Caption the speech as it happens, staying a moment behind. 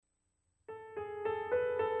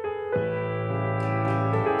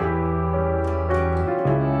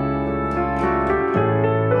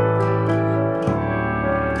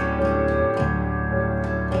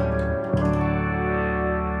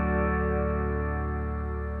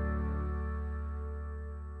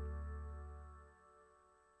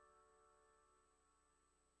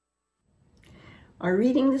Our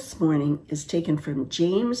reading this morning is taken from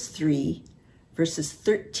James 3, verses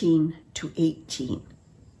 13 to 18.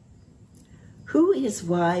 Who is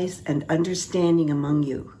wise and understanding among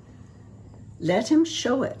you? Let him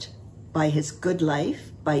show it by his good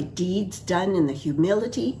life, by deeds done in the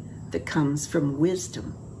humility that comes from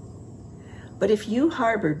wisdom. But if you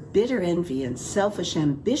harbor bitter envy and selfish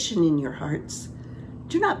ambition in your hearts,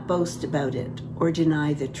 do not boast about it or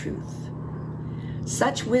deny the truth.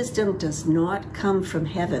 Such wisdom does not come from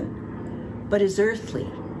heaven, but is earthly,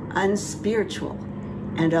 unspiritual,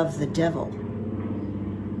 and of the devil.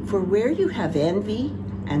 For where you have envy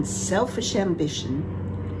and selfish ambition,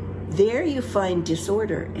 there you find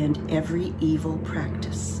disorder and every evil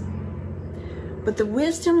practice. But the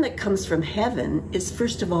wisdom that comes from heaven is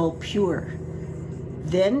first of all pure,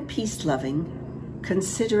 then peace-loving,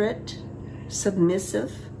 considerate,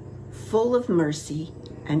 submissive, full of mercy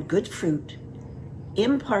and good fruit,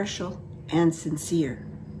 impartial and sincere.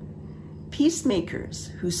 Peacemakers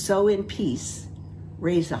who sow in peace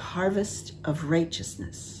raise a harvest of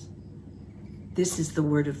righteousness. This is the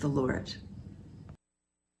word of the Lord.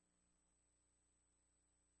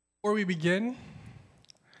 Before we begin,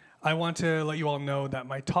 I want to let you all know that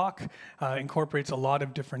my talk incorporates a lot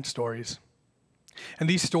of different stories. And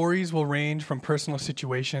these stories will range from personal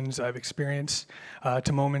situations I've experienced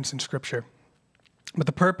to moments in Scripture. But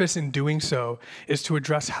the purpose in doing so is to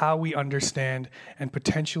address how we understand and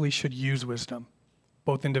potentially should use wisdom,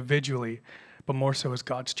 both individually, but more so as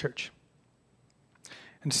God's church.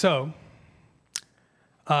 And so,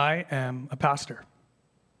 I am a pastor.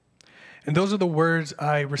 And those are the words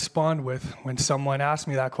I respond with when someone asks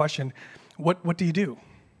me that question, what do you do?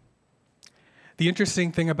 The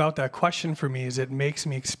interesting thing about that question for me is it makes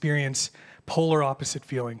me experience polar opposite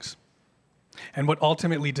feelings. And what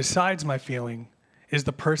ultimately decides my feeling is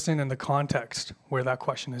the person and the context where that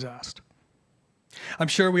question is asked. I'm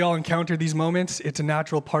sure we all encounter these moments. It's a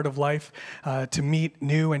natural part of life to meet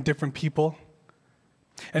new and different people.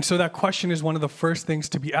 And so that question is one of the first things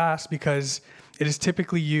to be asked because it is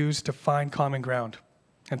typically used to find common ground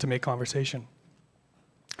and to make conversation.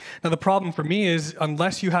 Now, the problem for me is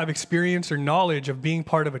unless you have experience or knowledge of being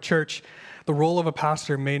part of a church, the role of a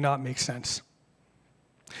pastor may not make sense.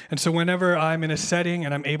 And so whenever I'm in a setting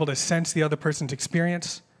and I'm able to sense the other person's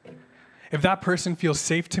experience, if that person feels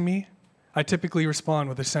safe to me, I typically respond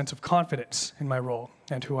with a sense of confidence in my role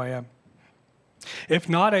and who I am. If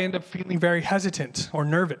not, I end up feeling very hesitant or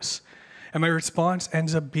nervous, and my response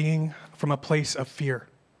ends up being from a place of fear.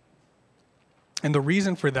 And the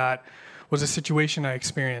reason for that was a situation I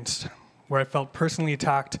experienced where I felt personally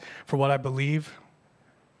attacked for what I believe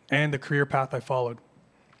and the career path I followed.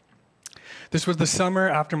 This was the summer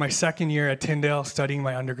after my second year at Tyndale studying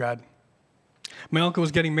my undergrad. My uncle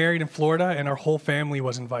was getting married in Florida, and our whole family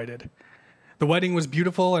was invited. The wedding was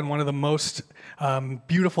beautiful, and one of the most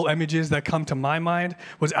beautiful images that come to my mind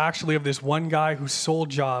was actually of this one guy whose sole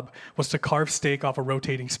job was to carve steak off a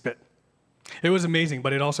rotating spit. It was amazing,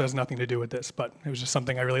 but it also has nothing to do with this, but it was just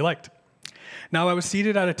something I really liked. Now, I was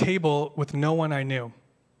seated at a table with no one I knew.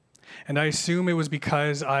 And I assume it was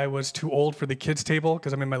because I was too old for the kids' table,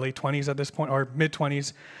 because I'm in my late 20s at this point, or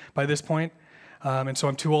mid-20s by this point. And so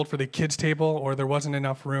I'm too old for the kids' table, or there wasn't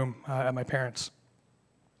enough room at my parents'.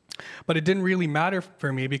 But it didn't really matter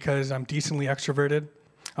for me because I'm decently extroverted.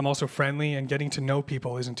 I'm also friendly, and getting to know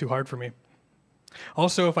people isn't too hard for me.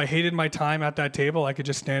 Also, if I hated my time at that table, I could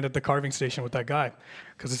just stand at the carving station with that guy,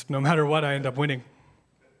 because no matter what, I end up winning.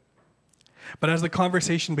 But as the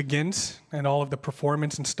conversation begins and all of the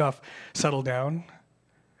performance and stuff settle down,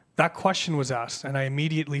 that question was asked, and I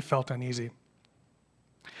immediately felt uneasy.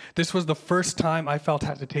 This was the first time I felt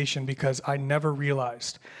hesitation because I never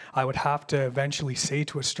realized I would have to eventually say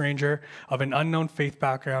to a stranger of an unknown faith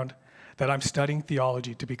background that I'm studying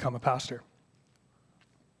theology to become a pastor.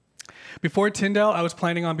 Before Tyndale, I was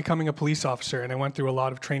planning on becoming a police officer, and I went through a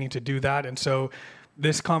lot of training to do that, and so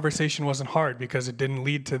this conversation wasn't hard because it didn't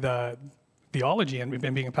lead to the theology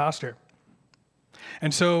and being a pastor.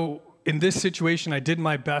 And so in this situation, I did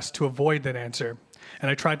my best to avoid that answer,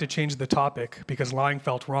 and I tried to change the topic because lying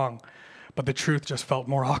felt wrong, but the truth just felt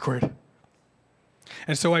more awkward.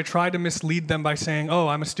 And so I tried to mislead them by saying, oh,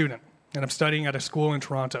 I'm a student, and I'm studying at a school in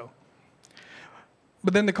Toronto.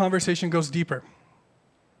 But then the conversation goes deeper.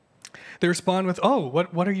 They respond with, oh,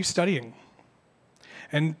 what are you studying?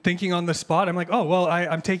 And thinking on the spot, I'm like, oh, well,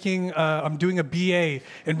 I'm doing a BA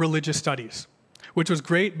in religious studies, which was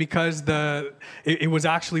great because it was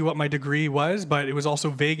actually what my degree was, but it was also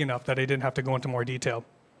vague enough that I didn't have to go into more detail.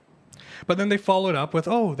 But then they followed up with,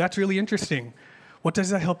 oh, that's really interesting. What does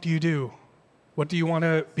that help you do? What do you want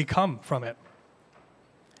to become from it?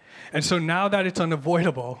 And so now that it's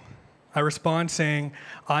unavoidable, I respond saying,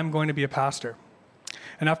 I'm going to be a pastor.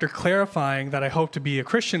 And after clarifying that I hope to be a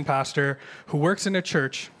Christian pastor who works in a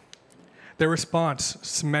church, their response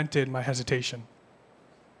cemented my hesitation.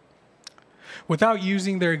 Without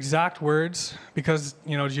using their exact words, because,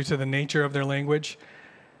 due to the nature of their language,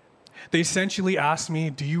 they essentially asked me,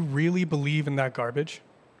 do you really believe in that garbage?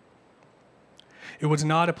 It was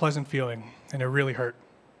not a pleasant feeling, and it really hurt.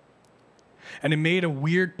 And it made a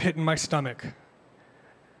weird pit in my stomach,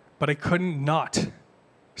 but I couldn't not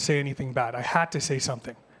say anything bad. I had to say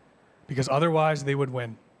something, because otherwise they would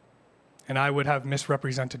win, and I would have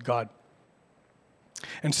misrepresented God.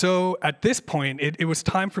 And so at this point, it was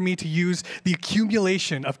time for me to use the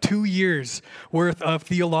accumulation of 2 years worth of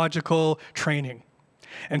theological training.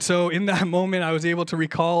 And so in that moment, I was able to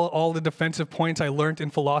recall all the defensive points I learned in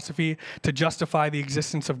philosophy to justify the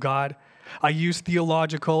existence of God. I used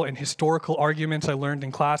theological and historical arguments I learned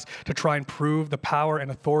in class to try and prove the power and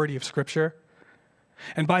authority of Scripture.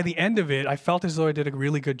 And by the end of it, I felt as though I did a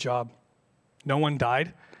really good job. No one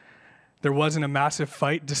died. There wasn't a massive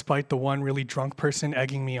fight despite the one really drunk person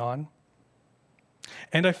egging me on.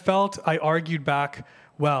 And I felt I argued back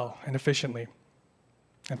well and efficiently.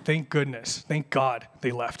 And thank goodness, thank God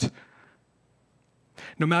they left.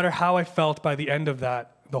 No matter how I felt by the end of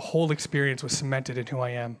that, the whole experience was cemented in who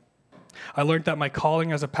I am. I learned that my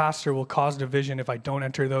calling as a pastor will cause division if I don't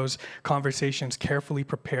enter those conversations carefully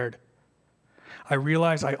prepared. I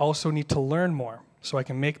realized I also need to learn more so I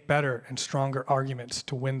can make better and stronger arguments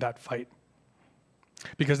to win that fight.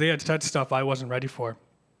 Because they had said stuff I wasn't ready for.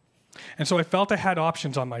 And so I felt I had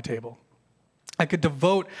options on my table. I could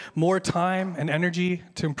devote more time and energy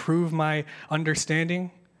to improve my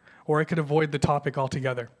understanding, or I could avoid the topic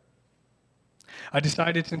altogether. I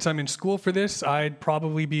decided since I'm in school for this, I'd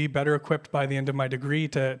probably be better equipped by the end of my degree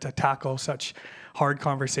to tackle such hard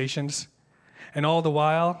conversations. And all the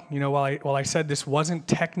while, while I said this wasn't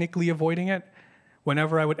technically avoiding it,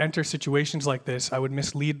 whenever I would enter situations like this, I would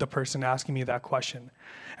mislead the person asking me that question.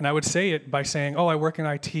 And I would say it by saying, I work in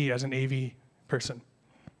IT as an AV person.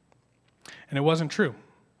 And it wasn't true.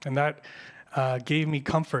 And that gave me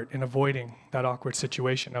comfort in avoiding that awkward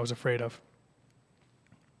situation I was afraid of.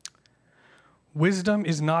 Wisdom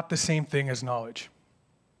is not the same thing as knowledge.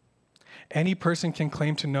 Any person can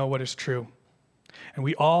claim to know what is true. And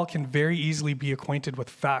we all can very easily be acquainted with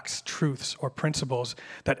facts, truths, or principles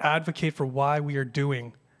that advocate for why we are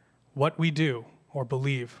doing what we do or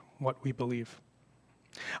believe what we believe.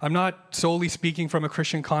 I'm not solely speaking from a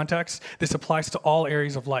Christian context. This applies to all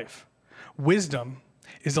areas of life. Wisdom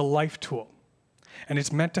is a life tool, and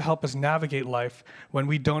it's meant to help us navigate life when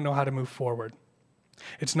we don't know how to move forward.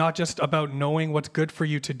 It's not just about knowing what's good for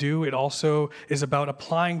you to do. It also is about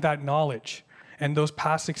applying that knowledge and those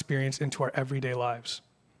past experience into our everyday lives.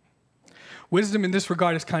 Wisdom in this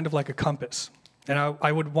regard is kind of like a compass. And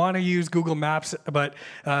I would want to use Google Maps, but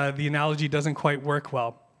the analogy doesn't quite work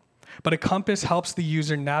well. But a compass helps the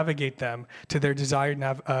user navigate them to their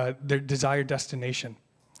desired destination.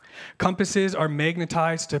 Compasses are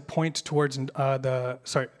magnetized to point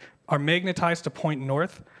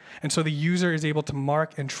north, and so the user is able to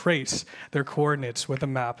mark and trace their coordinates with a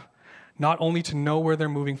map, not only to know where they're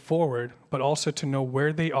moving forward, but also to know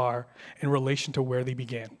where they are in relation to where they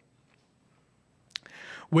began.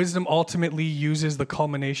 Wisdom ultimately uses the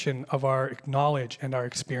culmination of our knowledge and our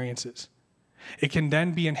experiences. It can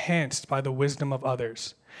then be enhanced by the wisdom of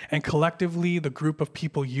others. And collectively, the group of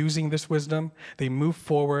people using this wisdom, they move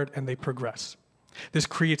forward and they progress. This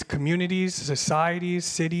creates communities, societies,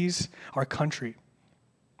 cities, our country.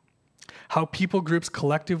 How people groups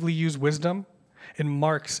collectively use wisdom, it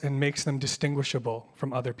marks and makes them distinguishable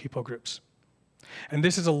from other people groups. And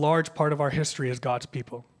this is a large part of our history as God's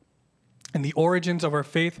people. In the origins of our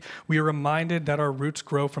faith, we are reminded that our roots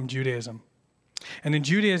grow from Judaism. And in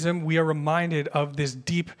Judaism, we are reminded of this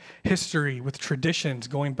deep history with traditions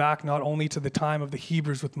going back not only to the time of the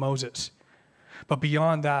Hebrews with Moses, but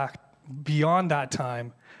beyond that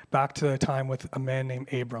time, back to the time with a man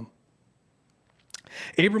named Abram.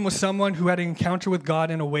 Abram was someone who had an encounter with God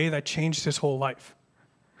in a way that changed his whole life.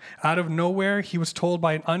 Out of nowhere, he was told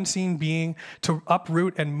by an unseen being to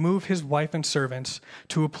uproot and move his wife and servants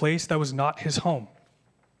to a place that was not his home.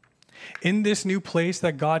 In this new place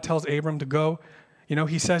that God tells Abram to go,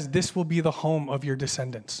 he says, this will be the home of your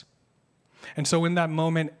descendants. And so in that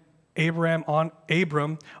moment, Abram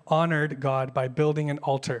honored God by building an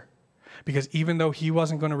altar, because even though he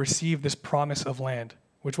wasn't going to receive this promise of land,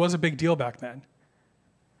 which was a big deal back then,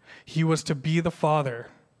 he was to be the father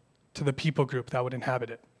to the people group that would inhabit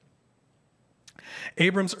it.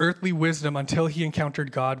 Abram's earthly wisdom until he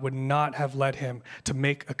encountered God would not have led him to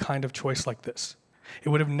make a kind of choice like this. It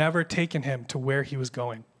would have never taken him to where he was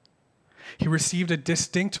going. He received a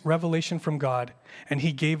distinct revelation from God, and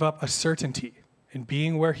he gave up a certainty in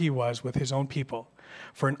being where he was with his own people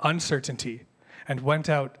for an uncertainty, and went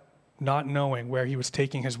out not knowing where he was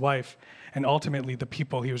taking his wife and ultimately the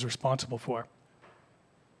people he was responsible for.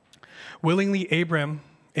 Willingly, Abram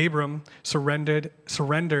surrendered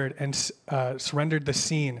the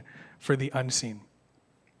seen for the unseen.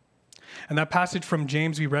 And that passage from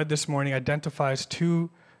James we read this morning identifies two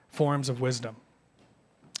forms of wisdom.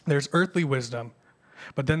 There's earthly wisdom,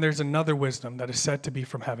 but then there's another wisdom that is said to be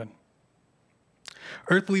from heaven.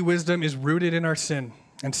 Earthly wisdom is rooted in our sin,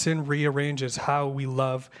 and sin rearranges how we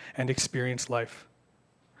love and experience life.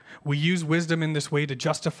 We use wisdom in this way to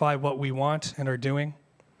justify what we want and are doing,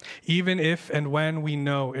 even if and when we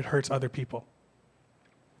know it hurts other people.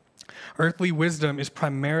 Earthly wisdom is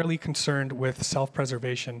primarily concerned with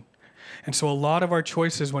self-preservation. And so a lot of our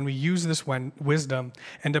choices when we use this wisdom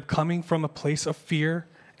end up coming from a place of fear,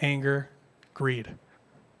 anger, greed.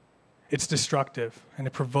 It's destructive, and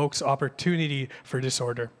it provokes opportunity for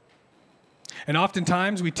disorder. And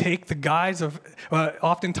oftentimes we take the guise of,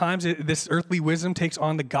 this earthly wisdom takes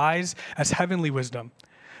on the guise as heavenly wisdom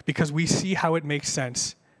because we see how it makes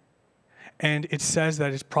sense. And it says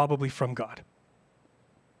that it's probably from God.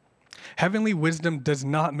 Heavenly wisdom does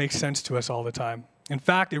not make sense to us all the time. In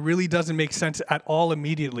fact, it really doesn't make sense at all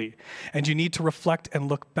immediately. And you need to reflect and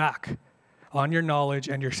look back on your knowledge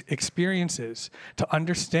and your experiences to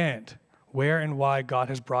understand where and why God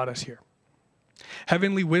has brought us here.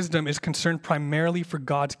 Heavenly wisdom is concerned primarily for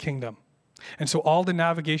God's kingdom. And so all the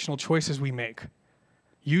navigational choices we make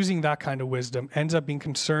using that kind of wisdom ends up being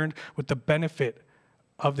concerned with the benefit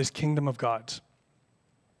of this kingdom of God's.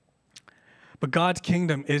 But God's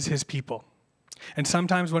kingdom is his people. And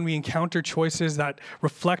sometimes when we encounter choices that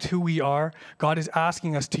reflect who we are, God is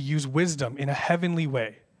asking us to use wisdom in a heavenly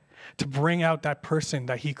way to bring out that person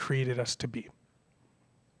that he created us to be.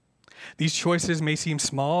 These choices may seem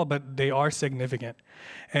small, but they are significant.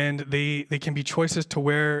 And they can be choices to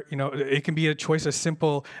wear, it can be a choice as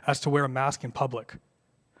simple as to wear a mask in public.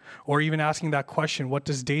 Or even asking that question, what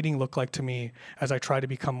does dating look like to me as I try to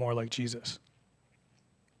become more like Jesus?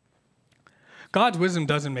 God's wisdom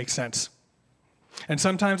doesn't make sense. And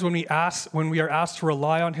sometimes when we are asked to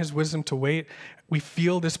rely on his wisdom to wait, we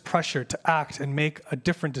feel this pressure to act and make a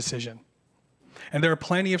different decision. And there are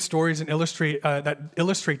plenty of stories that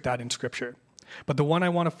illustrate that in Scripture. But the one I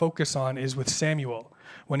want to focus on is with Samuel,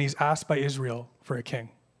 when he's asked by Israel for a king.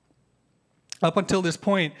 Up until this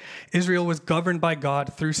point, Israel was governed by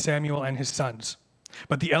God through Samuel and his sons.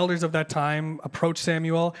 But the elders of that time approached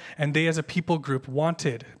Samuel, and they as a people group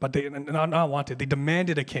they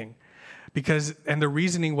demanded a king. And the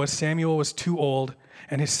reasoning was Samuel was too old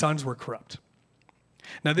and his sons were corrupt.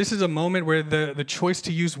 Now this is a moment where the choice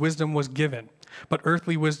to use wisdom was given, but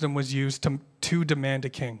earthly wisdom was used to demand a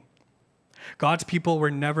king. God's people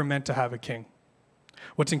were never meant to have a king.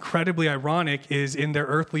 What's incredibly ironic is in their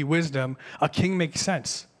earthly wisdom, a king makes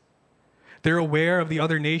sense. They're aware of the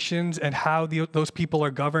other nations and how those people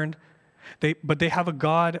are governed, but they have a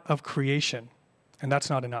God of creation, and that's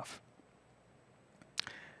not enough.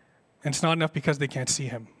 And it's not enough because they can't see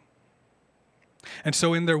him. And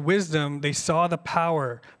so in their wisdom, they saw the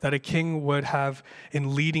power that a king would have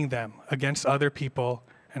in leading them against other people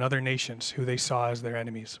and other nations who they saw as their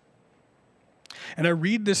enemies. And I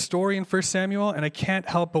read this story in 1 Samuel, and I can't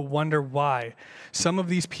help but wonder why some of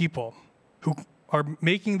these people who are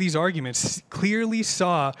making these arguments clearly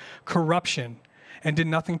saw corruption and did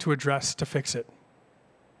nothing to fix it.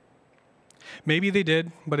 Maybe they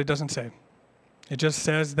did, but it doesn't say. It just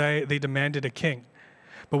says they demanded a king.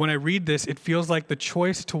 But when I read this, it feels like the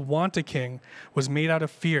choice to want a king was made out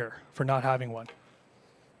of fear for not having one.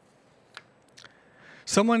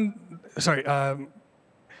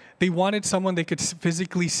 They wanted someone they could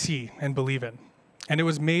physically see and believe in. And it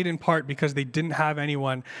was made in part because they didn't have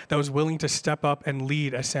anyone that was willing to step up and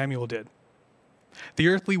lead as Samuel did. The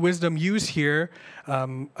earthly wisdom used here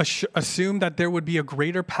assumed that there would be a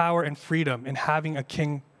greater power and freedom in having a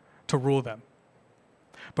king to rule them.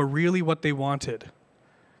 But really what they wanted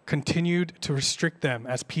continued to restrict them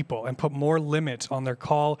as people and put more limits on their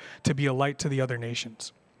call to be a light to the other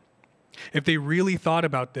nations. If they really thought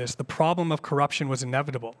about this, the problem of corruption was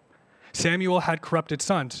inevitable. Samuel had corrupted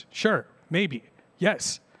sons. Sure, maybe,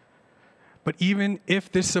 yes. But even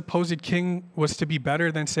if this supposed king was to be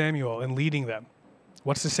better than Samuel in leading them,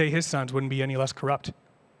 what's to say his sons wouldn't be any less corrupt?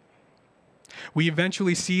 We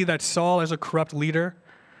eventually see that Saul, as a corrupt leader,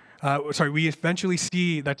 we eventually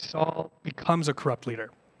see that Saul becomes a corrupt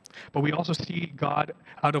leader. But we also see God,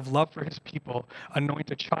 out of love for his people,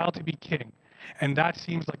 anoint a child to be king. And that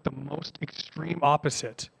seems like the most extreme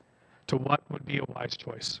opposite to what would be a wise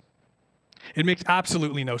choice. It makes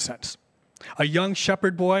absolutely no sense. A young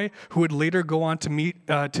shepherd boy who would later go on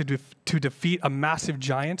to defeat a massive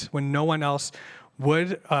giant when no one else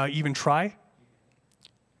would even try.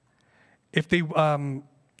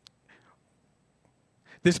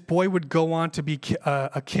 This boy would go on to be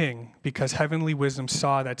a king because heavenly wisdom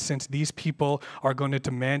saw that since these people are going to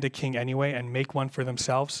demand a king anyway and make one for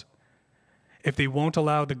themselves, if they won't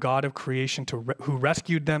allow the God of creation who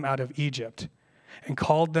rescued them out of Egypt and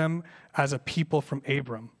called them as a people from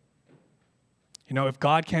Abram, if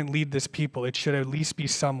God can't lead this people, it should at least be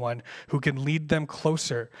someone who can lead them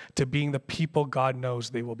closer to being the people God knows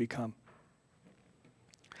they will become.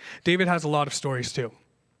 David has a lot of stories too.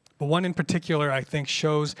 But one in particular, I think,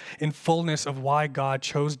 shows in fullness of why God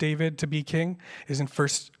chose David to be king is in 1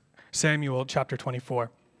 Samuel chapter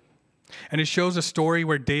 24. And it shows a story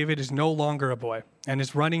where David is no longer a boy and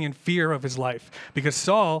is running in fear of his life because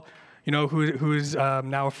Saul, who is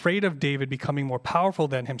now afraid of David becoming more powerful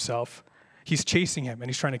than himself, he's chasing him and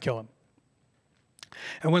he's trying to kill him.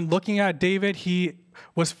 And when looking at David, he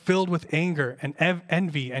was filled with anger and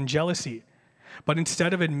envy and jealousy. But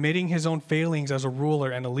instead of admitting his own failings as a ruler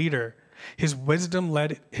and a leader, his wisdom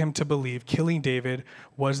led him to believe killing David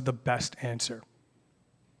was the best answer.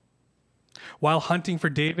 While hunting for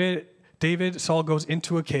David, Saul goes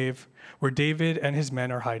into a cave where David and his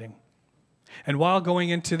men are hiding. And while going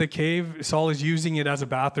into the cave, Saul is using it as a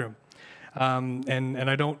bathroom. And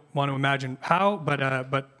I don't want to imagine how, but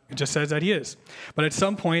it just says that he is. But at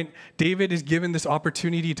some point, David is given this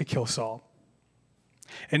opportunity to kill Saul.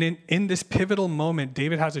 And in this pivotal moment,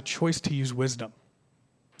 David has a choice to use wisdom.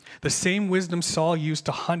 The same wisdom Saul used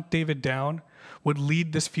to hunt David down would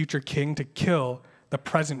lead this future king to kill the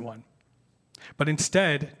present one. But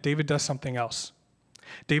instead, David does something else.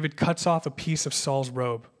 David cuts off a piece of Saul's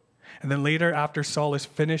robe. And then later, after Saul is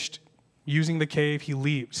finished using the cave, he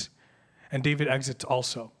leaves. And David exits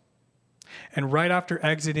also. And right after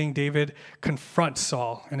exiting, David confronts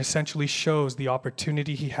Saul and essentially shows the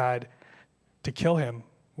opportunity he had to kill him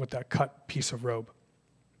with that cut piece of robe.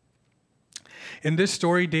 In this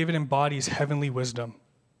story, David embodies heavenly wisdom.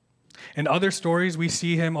 In other stories, we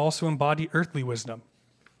see him also embody earthly wisdom.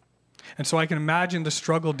 And so I can imagine the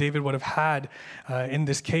struggle David would have had in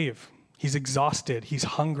this cave. He's exhausted, he's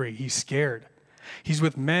hungry, he's scared. He's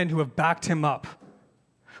with men who have backed him up,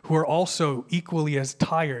 who are also equally as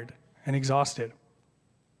tired and exhausted.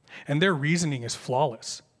 And their reasoning is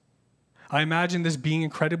flawless. I imagine this being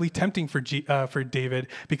incredibly tempting for David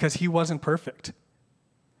because he wasn't perfect.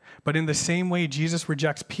 But in the same way Jesus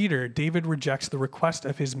rejects Peter, David rejects the request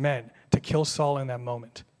of his men to kill Saul in that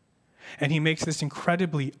moment. And he makes this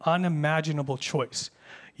incredibly unimaginable choice,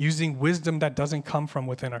 using wisdom that doesn't come from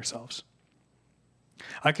within ourselves.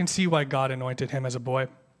 I can see why God anointed him as a boy.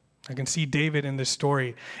 I can see David in this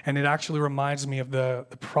story, and it actually reminds me of the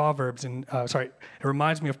Proverbs. It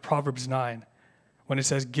reminds me of Proverbs 9. When it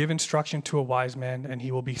says, give instruction to a wise man, and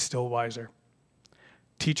he will be still wiser.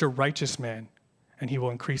 Teach a righteous man, and he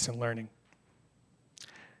will increase in learning.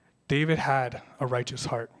 David had a righteous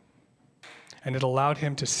heart, and it allowed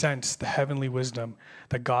him to sense the heavenly wisdom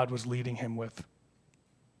that God was leading him with.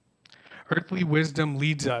 Earthly wisdom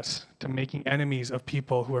leads us to making enemies of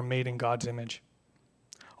people who are made in God's image.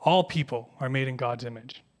 All people are made in God's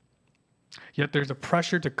image. Yet there's a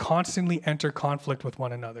pressure to constantly enter conflict with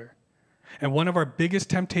one another. And one of our biggest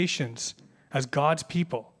temptations as God's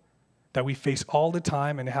people that we face all the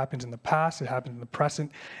time, and it happens in the past, it happens in the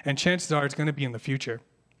present, and chances are it's going to be in the future,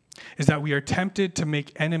 is that we are tempted to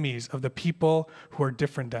make enemies of the people who are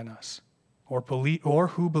different than us, or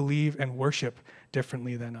who believe and worship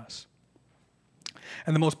differently than us.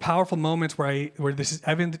 And the most powerful moments where this is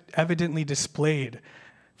evidently displayed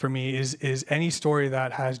for me is any story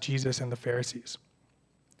that has Jesus and the Pharisees.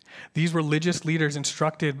 These religious leaders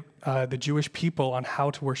instructed the Jewish people on how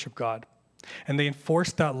to worship God. And they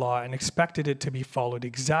enforced that law and expected it to be followed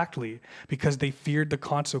exactly because they feared the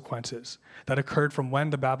consequences that occurred from when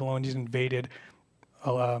the Babylonians invaded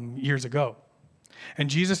years ago. And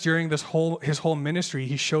Jesus, during his whole ministry,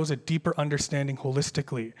 he shows a deeper understanding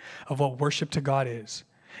holistically of what worship to God is.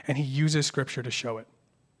 And he uses Scripture to show it.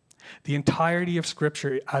 The entirety of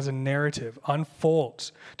Scripture as a narrative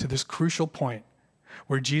unfolds to this crucial point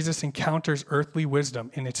where Jesus encounters earthly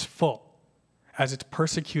wisdom in its full as it's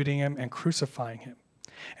persecuting him and crucifying him.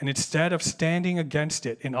 And instead of standing against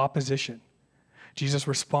it in opposition, Jesus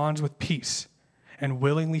responds with peace and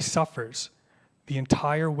willingly suffers the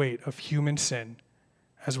entire weight of human sin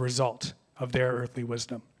as a result of their earthly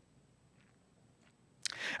wisdom.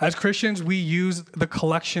 As Christians, we use the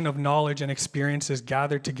collection of knowledge and experiences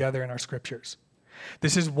gathered together in our scriptures.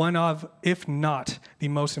 This is one of, if not the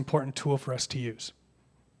most important tool for us to use.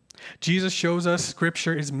 Jesus shows us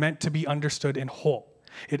scripture is meant to be understood in whole.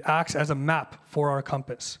 It acts as a map for our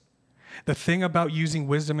compass. The thing about using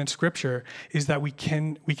wisdom in scripture is that we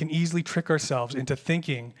can easily trick ourselves into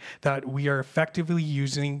thinking that we are effectively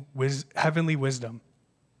using heavenly wisdom.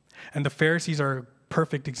 And the Pharisees are a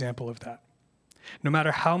perfect example of that. No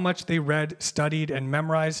matter how much they read, studied, and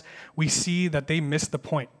memorized, we see that they missed the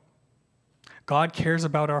point. God cares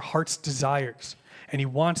about our heart's desires, and he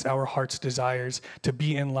wants our heart's desires to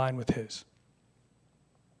be in line with his.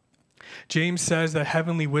 James says that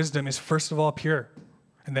heavenly wisdom is first of all pure,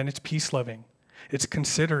 and then it's peace-loving. It's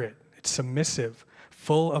considerate, it's submissive,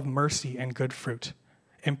 full of mercy and good fruit,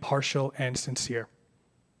 impartial and sincere.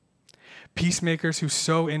 Peacemakers who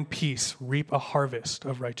sow in peace reap a harvest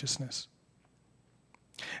of righteousness.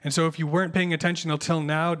 And so if you weren't paying attention until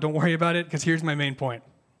now, don't worry about it, because here's my main point.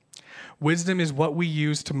 Wisdom is what we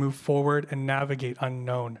use to move forward and navigate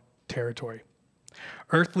unknown territory.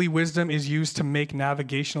 Earthly wisdom is used to make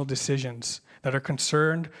navigational decisions that are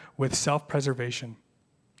concerned with self-preservation.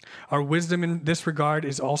 Our wisdom in this regard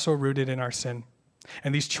is also rooted in our sin.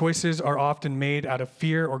 And these choices are often made out of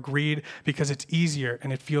fear or greed because it's easier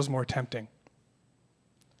and it feels more tempting.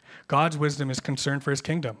 God's wisdom is concerned for his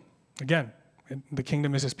kingdom. Again, the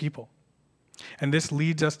kingdom is his people. And this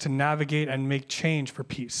leads us to navigate and make change for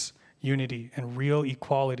peace, unity, and real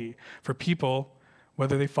equality for people,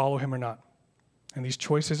 whether they follow him or not. And these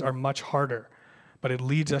choices are much harder, but it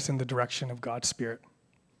leads us in the direction of God's Spirit.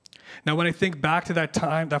 Now, when I think back to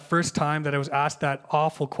that first time that I was asked that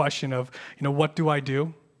awful question of, what do I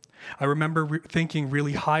do? I remember thinking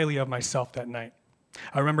really highly of myself that night.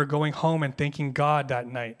 I remember going home and thanking God that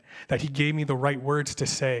night that he gave me the right words to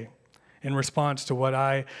say in response to what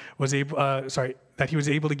I was that he was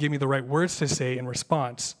able to give me the right words to say in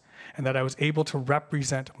response, and that I was able to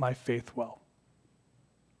represent my faith well.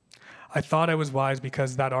 I thought I was wise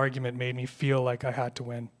because that argument made me feel like I had to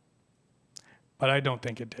win. But I don't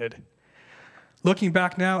think it did. Looking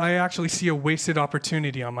back now, I actually see a wasted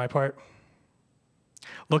opportunity on my part.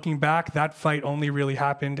 Looking back, that fight only really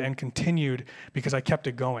happened and continued because I kept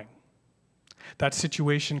it going. That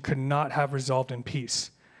situation could not have resolved in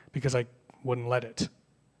peace because I wouldn't let it.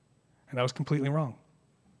 And that was completely wrong.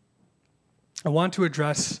 I want to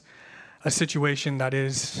address a situation that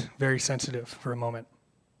is very sensitive for a moment.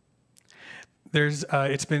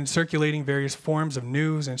 It's been circulating various forms of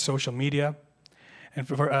news and social media, and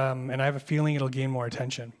I have a feeling it'll gain more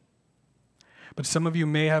attention. But some of you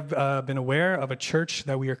may have been aware of a church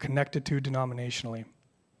that we are connected to denominationally,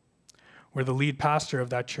 where the lead pastor of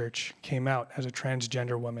that church came out as a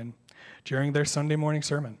transgender woman during their Sunday morning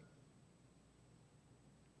sermon.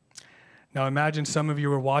 Now imagine some of you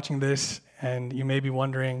are watching this and you may be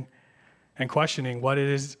wondering and questioning what it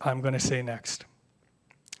is I'm going to say next.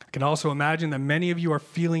 I can also imagine that many of you are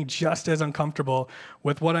feeling just as uncomfortable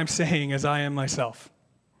with what I'm saying as I am myself.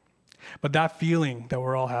 But that feeling that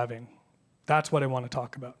we're all having, that's what I want to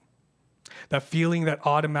talk about. That feeling that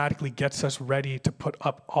automatically gets us ready to put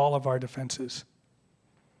up all of our defenses.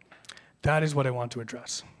 That is what I want to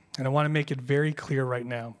address. And I want to make it very clear right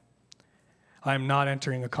now. I am not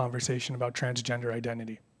entering a conversation about transgender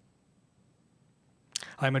identity.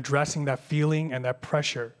 I'm addressing that feeling and that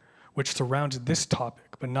pressure which surrounds this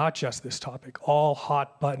topic, but not just this topic, all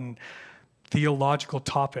hot-button theological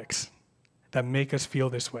topics that make us feel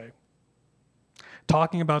this way.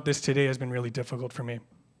 Talking about this today has been really difficult for me.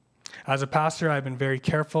 As a pastor, I've been very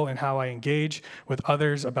careful in how I engage with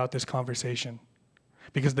others about this conversation,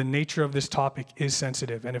 because the nature of this topic is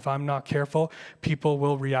sensitive, and if I'm not careful, people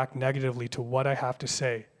will react negatively to what I have to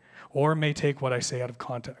say, or may take what I say out of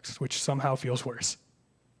context, which somehow feels worse.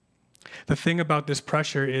 The thing about this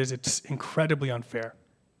pressure is it's incredibly unfair.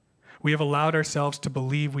 We have allowed ourselves to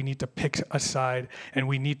believe we need to pick a side and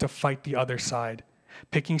we need to fight the other side.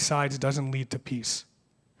 Picking sides doesn't lead to peace.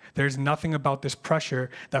 There's nothing about this pressure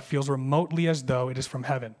that feels remotely as though it is from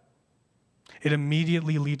heaven. It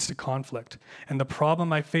immediately leads to conflict. And the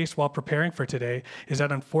problem I faced while preparing for today is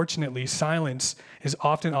that unfortunately, silence is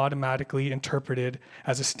often automatically interpreted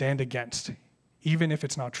as a stand against, even if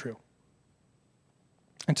it's not true.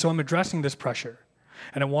 And so I'm addressing this pressure,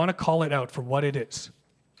 and I want to call it out for what it is.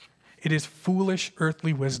 It is foolish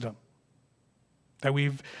earthly wisdom that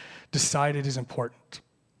we've decided is important.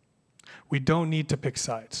 We don't need to pick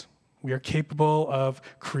sides. We are capable of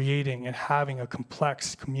creating and having a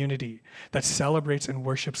complex community that celebrates and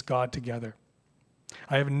worships God together.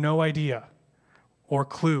 I have no idea or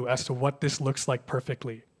clue as to what this looks like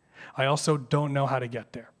perfectly. I also don't know how to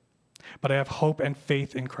get there. But I have hope and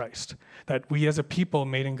faith in Christ, that we as a people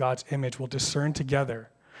made in God's image will discern together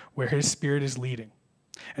where his Spirit is leading.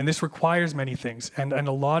 And this requires many things, and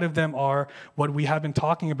a lot of them are what we have been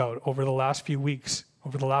talking about over the last few weeks,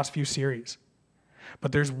 over the last few series.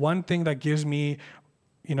 But there's one thing that gives me,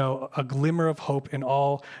 a glimmer of hope in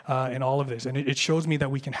all of this, and it shows me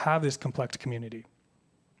that we can have this complex community.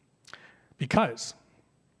 Because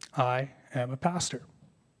I am a pastor.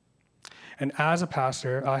 And as a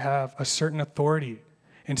pastor, I have a certain authority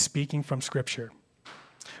in speaking from Scripture.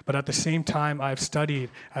 But at the same time, I've studied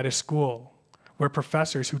at a school where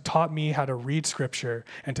professors who taught me how to read Scripture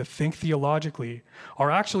and to think theologically are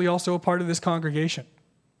actually also a part of this congregation.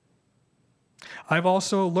 I've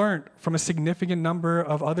also learned from a significant number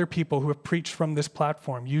of other people who have preached from this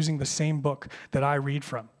platform using the same book that I read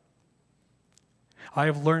from. I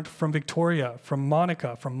have learned from Victoria, from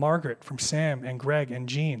Monica, from Margaret, from Sam and Greg and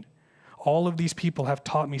Jean. All of these people have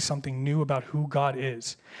taught me something new about who God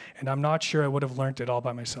is, and I'm not sure I would have learned it all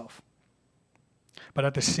by myself. But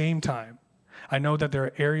at the same time, I know that there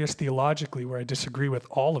are areas theologically where I disagree with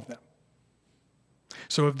all of them.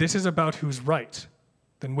 So if this is about who's right,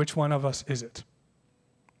 then which one of us is it?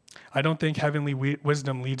 I don't think heavenly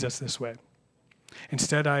wisdom leads us this way.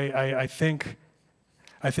 Instead, I think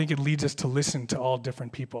it leads us to listen to all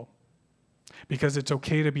different people, because it's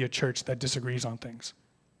okay to be a church that disagrees on things,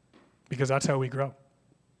 because that's how we grow.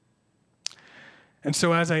 And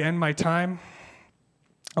so as I end my time,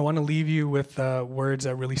 I want to leave you with words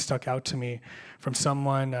that really stuck out to me from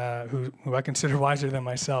someone who I consider wiser than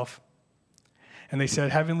myself. And they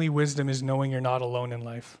said, heavenly wisdom is knowing you're not alone in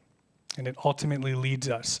life. And it ultimately leads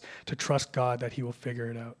us to trust God that he will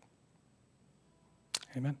figure it out.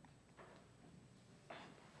 Amen.